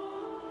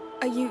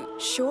 Are you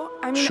sure?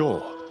 I mean...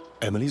 Sure.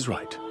 Emily's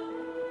right.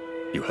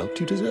 You helped,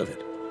 you deserve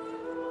it.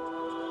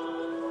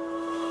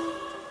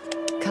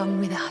 Come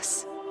with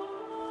us.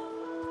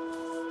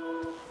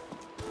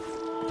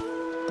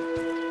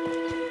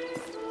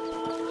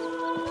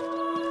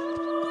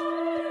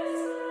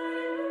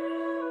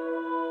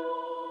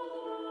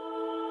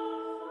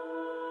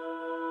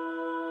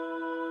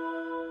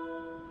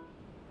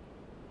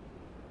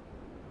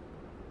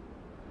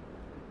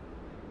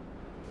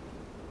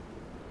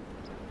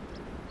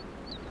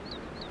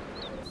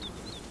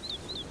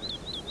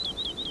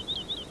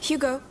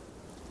 Hьюgo,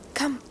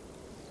 come.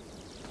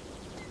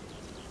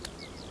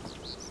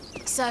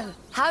 So,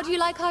 how do you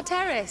like our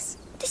terrace?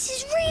 This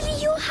is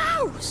really your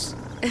house.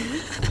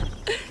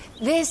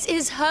 This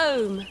is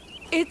home.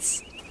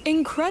 It's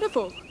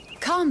incredible.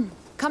 Come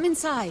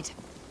inside.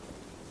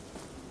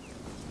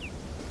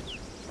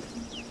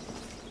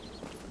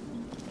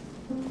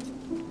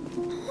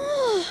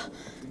 Oh,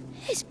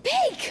 it's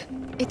big.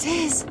 It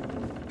is.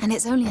 And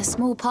it's only a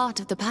small part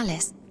of the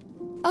palace.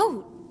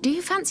 Oh, do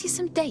you fancy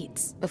some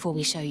dates before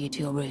we show you to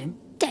your room?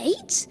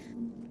 Dates?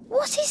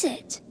 What is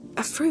it?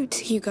 A fruit,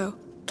 Hьюго.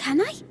 Can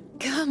I?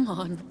 Come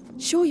on.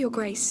 Sure, Your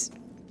Grace.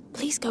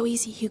 Please go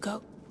easy,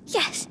 Hьúgo.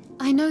 Yes.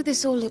 I know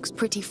this all looks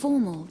pretty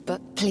formal,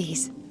 but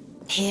please,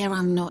 here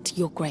I'm not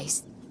Your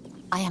Grace.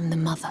 I am the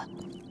mother.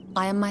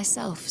 I am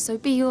myself, so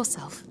be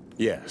yourself.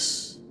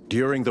 Yes.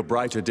 During the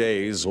brighter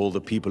days, all the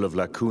people of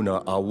La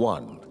Cuna are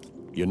one,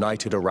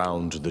 united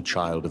around the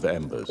Child of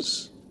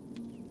Embers.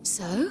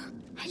 So?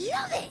 I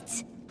love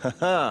it.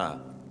 Haha,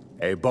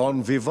 a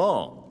bon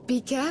vivant.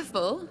 Be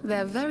careful,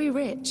 they're very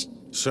rich.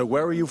 So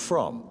where are you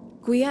from?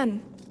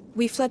 Guyenne.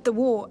 We fled the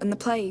war and the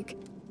plague.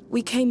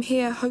 We came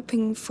here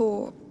hoping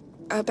for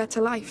a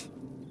better life.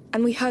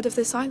 And we heard of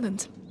this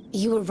island.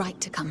 You were right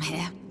to come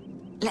here.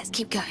 Let's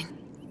keep going.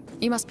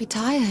 You must be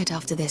tired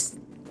after this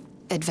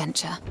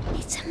adventure.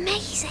 It's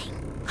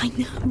amazing. I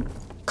know.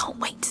 Can't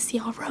wait to see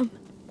our room.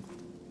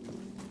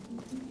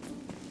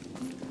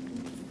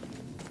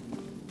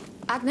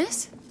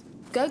 Agnes,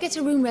 go get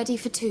a room ready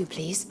for 2,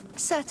 please.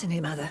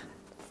 Certainly, Mother.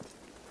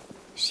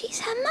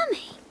 She's her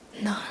mummy.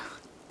 No,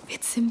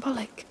 it's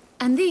symbolic.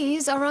 And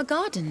these are our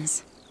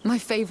gardens. My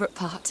favorite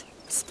part.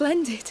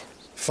 Splendid.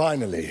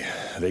 Finally,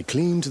 they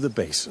cleaned the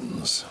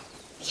basins.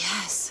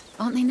 Yes,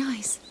 aren't they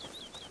nice?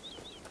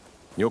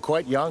 You're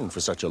quite young for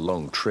such a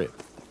long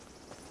trip.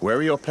 Where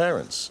are your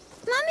parents?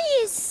 Mummy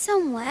is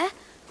somewhere,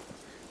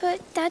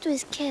 but Dad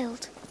was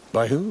killed.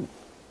 By who?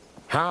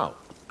 How?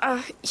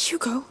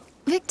 Hьúgo.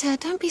 Victor,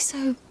 don't be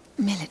so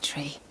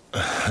military.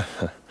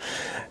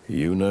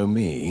 You know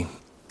me.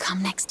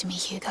 Come next to me,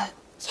 Hьúgo.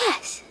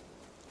 Yes.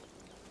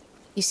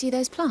 You see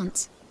those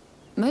plants?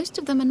 Most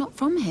of them are not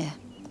from here,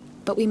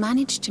 but we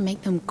managed to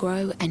make them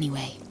grow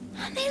anyway.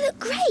 And they look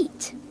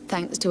great.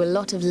 Thanks to a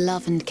lot of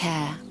love and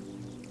care.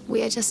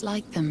 We are just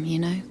like them, you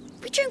know.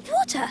 We drink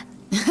water.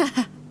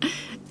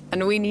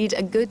 And we need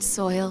a good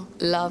soil,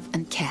 love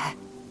and care.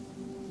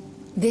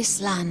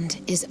 This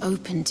land is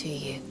open to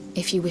you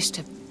if you wish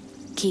to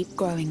keep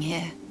growing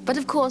here. But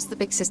of course the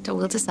big sister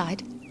will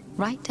decide.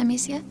 Right,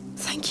 Amicia?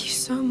 Thank you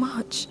so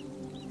much.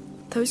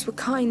 Those were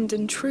kind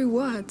and true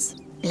words.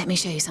 Let me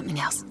show you something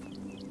else.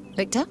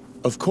 Victor?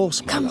 Of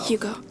course, my Come, love.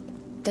 Hьúgo.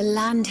 The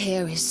land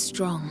here is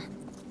strong.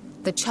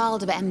 The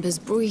Child of Embers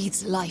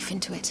breathes life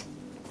into it.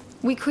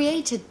 We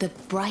created the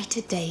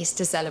brighter days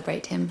to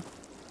celebrate him,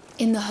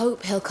 in the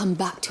hope he'll come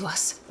back to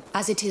us,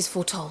 as it is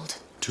foretold.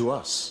 To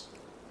us,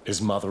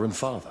 his mother and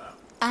father.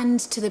 And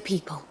to the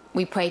people.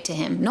 We pray to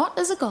him, not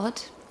as a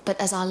god, but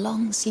as our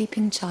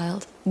long-sleeping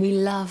child. We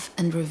love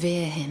and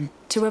revere him,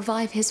 to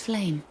revive his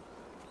flame.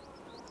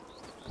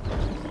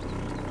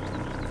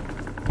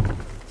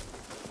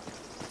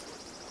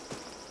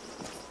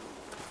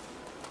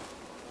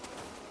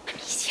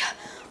 Amicia,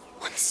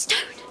 one stone.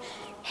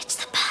 It's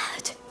the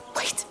bird.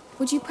 Wait.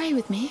 Would you pray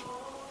with me?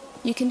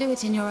 You can do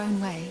it in your own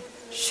way.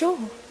 Sure.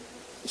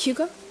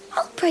 Hьúgo?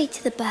 I'll pray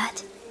to the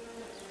bird.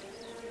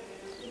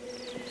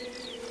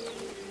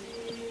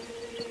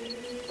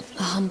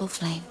 A humble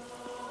flame,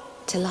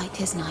 to light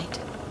his night.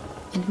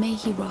 And may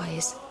he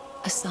rise,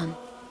 a sun,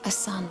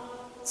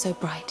 so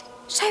bright.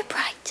 So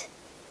bright.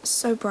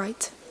 So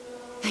bright.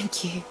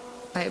 Thank you.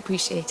 I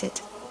appreciate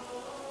it.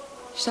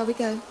 Shall we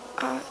go?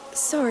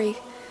 Sorry,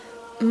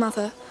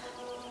 Mother.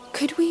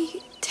 Could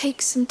we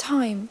take some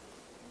time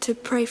to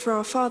pray for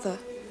our father?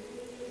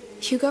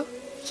 Hьúgo?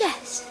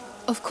 Yes.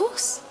 Of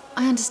course.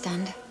 I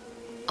understand.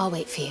 I'll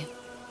wait for you.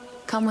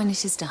 Come when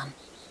it is done.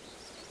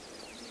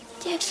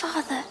 Dear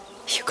Father.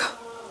 Hьúgo,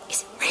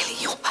 is it really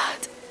your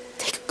bird?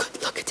 Take a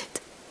good look at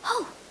it.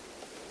 Oh,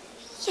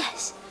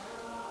 yes.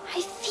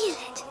 I feel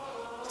it.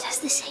 It has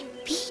the same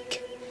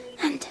beak.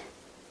 And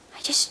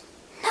I just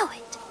know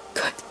it.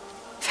 Good.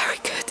 Very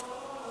good.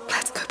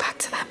 Let's go back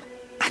to them.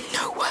 And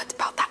no word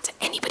about that to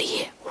anybody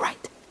here,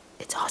 right?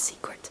 It's our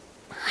secret.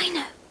 I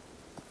know.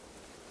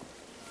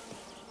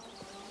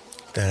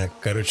 Так,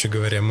 короче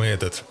говоря, мы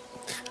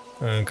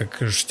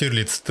как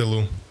Штирлиц в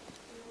тылу.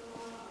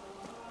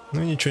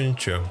 Ну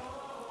ничего.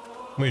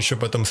 Мы еще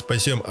потом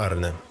спасем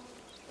Арна.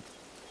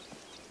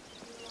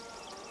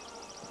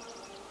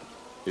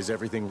 Is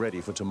everything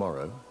ready for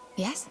tomorrow?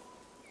 Yes?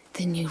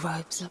 The new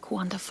robes look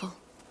wonderful.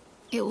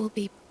 It will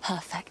be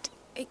perfect.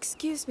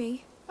 Excuse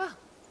me. Oh.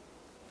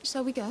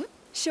 Shall we go?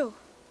 Sure.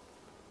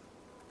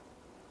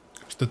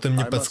 Что-то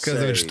мне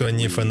подсказывает, что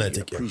они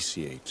фанатики.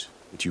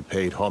 That you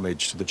paid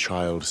homage to the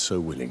child so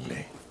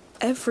willingly.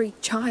 Every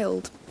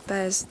child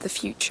bears the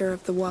future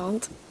of the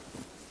world.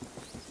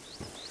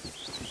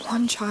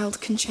 One child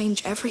can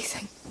change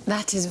everything.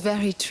 That is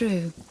very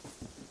true.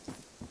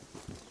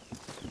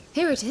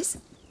 Here it is.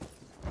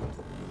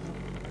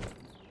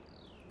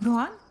 Go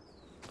on.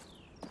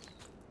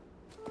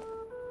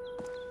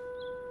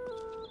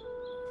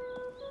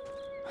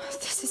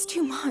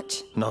 too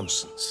much.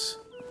 Nonsense.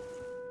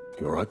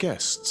 You're our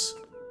guests.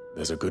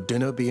 There's a good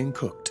dinner being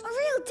cooked. A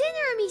real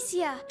dinner,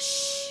 Amicia!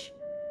 Shh!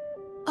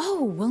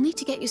 Oh, we'll need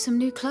to get you some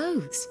new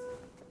clothes.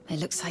 It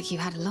looks like you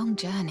had a long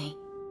journey.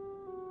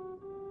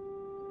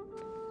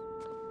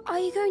 Are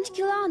you going to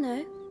kill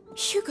Arno?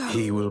 Hьюго!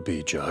 He will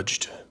be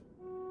judged.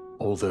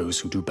 All those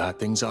who do bad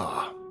things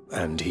are,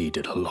 and he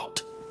did a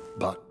lot.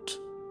 But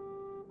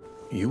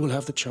you will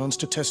have the chance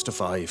to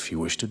testify if you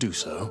wish to do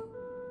so.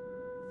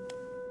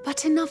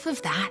 But enough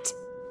of that.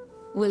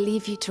 We'll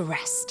leave you to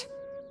rest.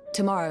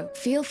 Tomorrow,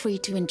 feel free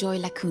to enjoy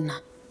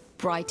Lacuna.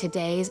 Brighter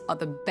days are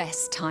the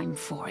best time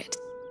for it.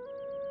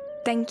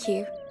 Thank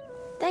you.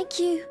 Thank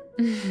you.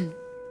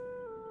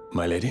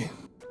 My lady?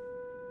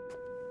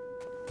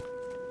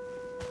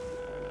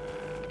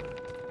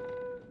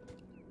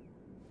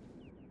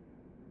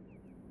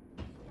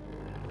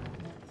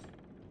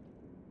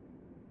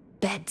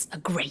 Beds are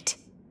great.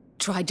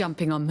 Try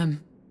jumping on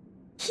them.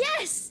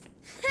 Yes!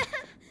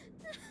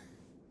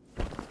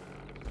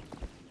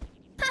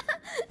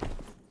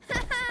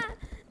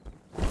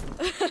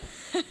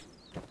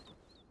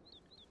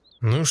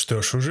 Ну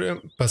что ж,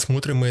 уже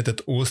посмотрим мы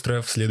этот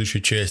остров в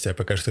следующей части. А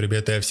пока что,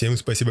 ребята, всем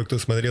спасибо, кто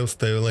смотрел,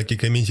 ставил лайки,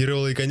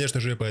 комментировал и, конечно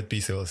же,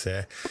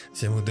 подписывался.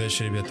 Всем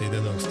удачи, ребята, и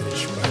до новых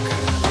встреч.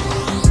 Пока.